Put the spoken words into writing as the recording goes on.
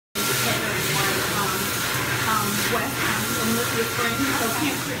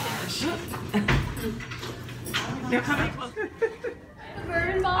They're coming closer.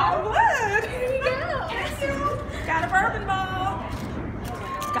 Bourbon ball. I would. Here you go. Thank you. Got a bourbon ball.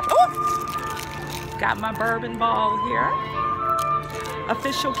 Got my bourbon ball here.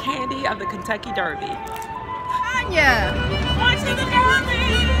 Official candy of the Kentucky Derby. Sonya. On to the Derby.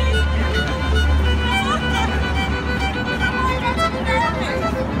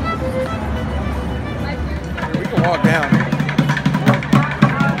 We can walk down.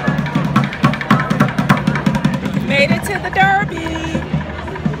 Made it to the Derby.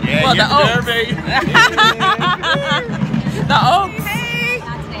 Yeah, well, the Oaks. Derby. The Oaks. Hey.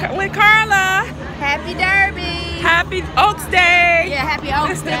 With Carla. Happy Derby. Happy Oaks Day. Yeah, happy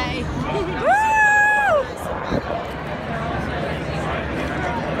Oaks Day. Woo!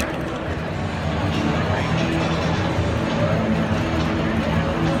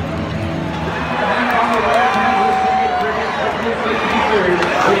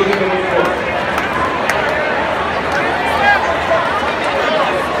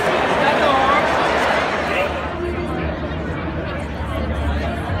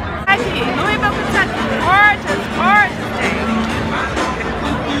 Louisville, Kentucky. Gorgeous, gorgeous day.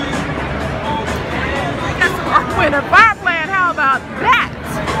 Got some Earth, Wind & Fire playing. How about that?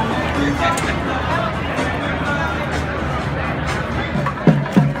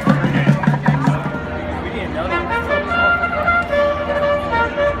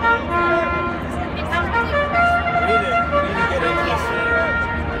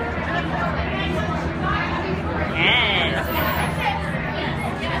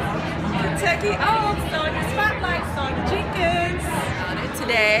 Kentucky Oaks, Sonya Spotlight, Sonya Jenkins.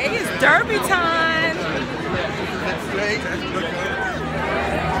 Today is Derby time.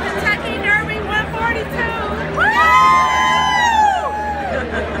 Kentucky Derby 142. Woo!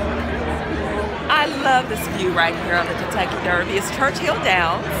 I love this view right here of the Kentucky Derby. It's Churchill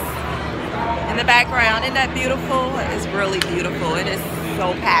Downs in the background. Isn't that beautiful? It's really beautiful. It is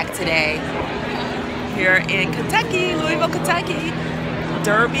so packed today here in Kentucky, Louisville, Kentucky.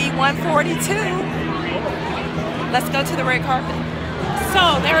 Derby 142. Let's go to the red carpet.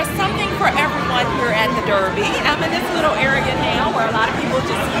 So there is something for everyone here at the Derby. I'm in this little area now where a lot of people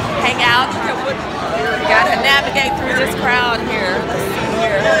just hang out. You gotta navigate through this crowd here. Let's see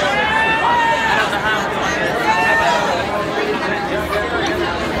here. I don't know how I'm doing this.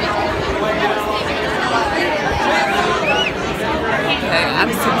 Okay,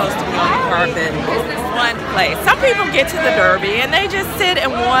 I'm supposed to be on the carpet. One place. Some people get to the Derby and they just sit in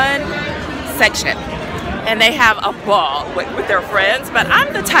one section and they have a ball with their friends, but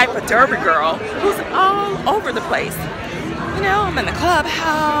I'm the type of Derby girl who's all over the place. You know, I'm in the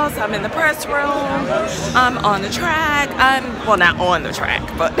clubhouse, I'm in the press room, I'm on the track, well, not on the track,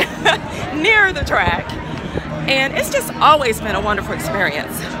 but near the track, and it's just always been a wonderful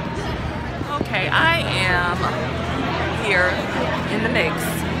experience. Okay, I am here in the mix.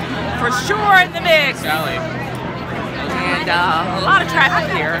 For sure in the mix. And a lot of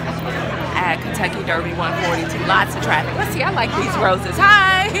traffic here at Kentucky Derby 142. Lots of traffic. Let's see, I like these roses.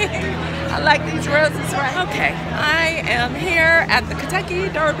 Hi! I like these roses, right? Okay, I am here at the Kentucky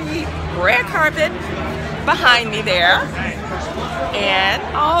Derby red carpet behind me there. And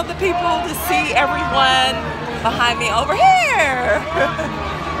all the people to see everyone behind me over here.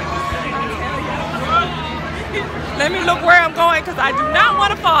 Let me look where I'm going because I do not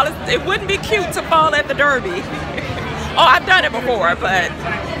want to fall. It wouldn't be cute to fall at the Derby. Oh, I've done it before, but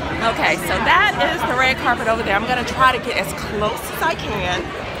okay. So that is the red carpet over there. I'm going to try to get as close as I can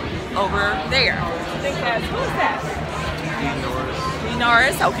over there. I think that's, who is that? D.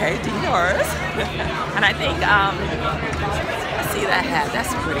 Norris. Okay, D. Norris. And I think, I see that hat.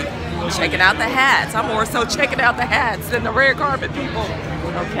 That's pretty. Checking out the hats. I'm more so checking out the hats than the red carpet people.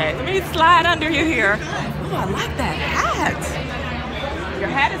 Okay, let me slide under you here. Oh, I like that hat. Your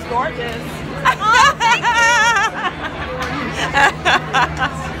hat is gorgeous.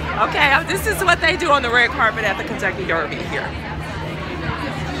 Okay, this is what they do on the red carpet at the Kentucky Derby here.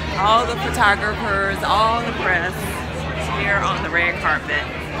 All the photographers, all the press here on the red carpet.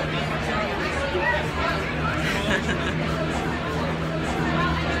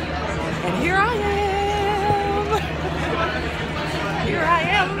 And here I am. Here I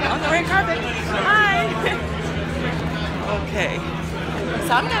am on the red carpet. Hi. Okay.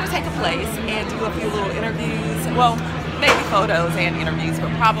 So I'm going to take a place and do a few little interviews. Well, maybe photos and interviews, but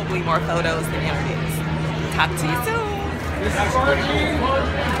probably more photos than interviews. Talk to you soon. It's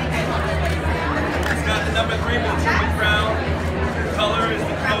got the number 3 with the crown. Color is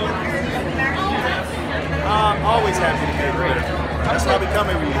the code. Always happy to be here. That's why we come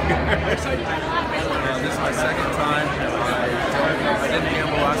every year. This is my second time. didn't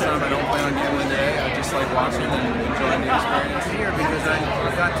gamble last time. I don't plan on gambling today. I just like watching and enjoying the experience here because I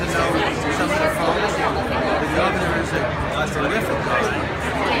got to know some of the folks. The governor is a terrific guy.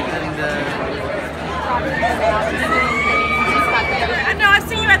 I know I've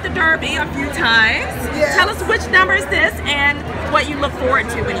seen you at the Derby a few times. Yes. Tell us which number is this and what you look forward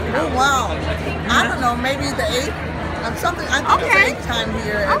to when you come. Oh wow! I don't know, maybe the 8th. Something. I think Okay. it's the 8th time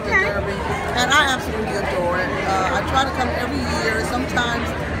here at the Derby, and I absolutely adore it. I try to come every year. Sometimes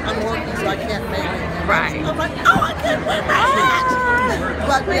I'm working, so I can't make it. Right. I'm like, oh, I can't wear my hat.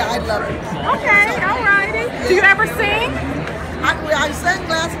 But yeah, I love it. Okay, alrighty. Do you ever sing? I sang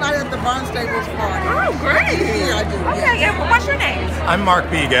last night at the Barnstables party. Oh, great. Yeah, I do. Okay, yes. and what's your name? I'm Mark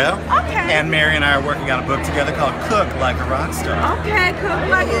Bigo. Okay. And Mary and I are working on a book together called Cook Like a Rock Star. Okay, cook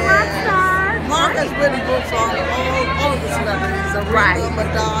like a rock star. Mark has written books on all of the celebrities. Aretha, Right.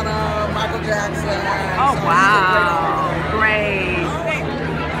 Madonna, Michael Jackson. Oh, So wow. Great.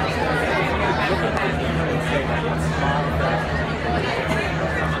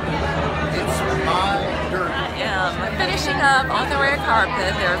 I am finishing up on the red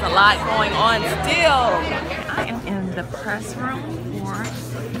carpet. There's a lot going on still. I am in the press room for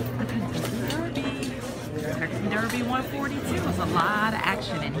the Kentucky Derby 142. There's a lot of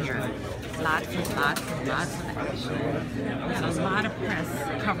action in here. Lots and lots and lots of action. There's a lot of press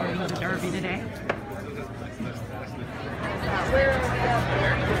covering the Derby today.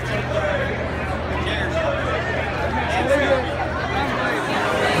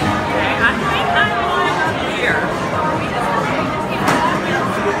 I think I'm on here.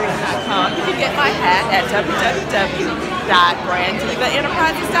 You can get my hat at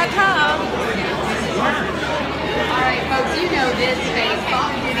www.branddivaenterprises.com. All right, folks, you know this space.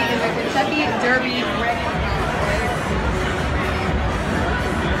 Off duty is the Kentucky Derby record.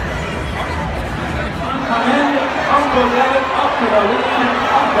 Uncle Dad, up to the lead,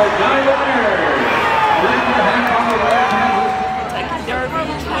 Uncle Diamond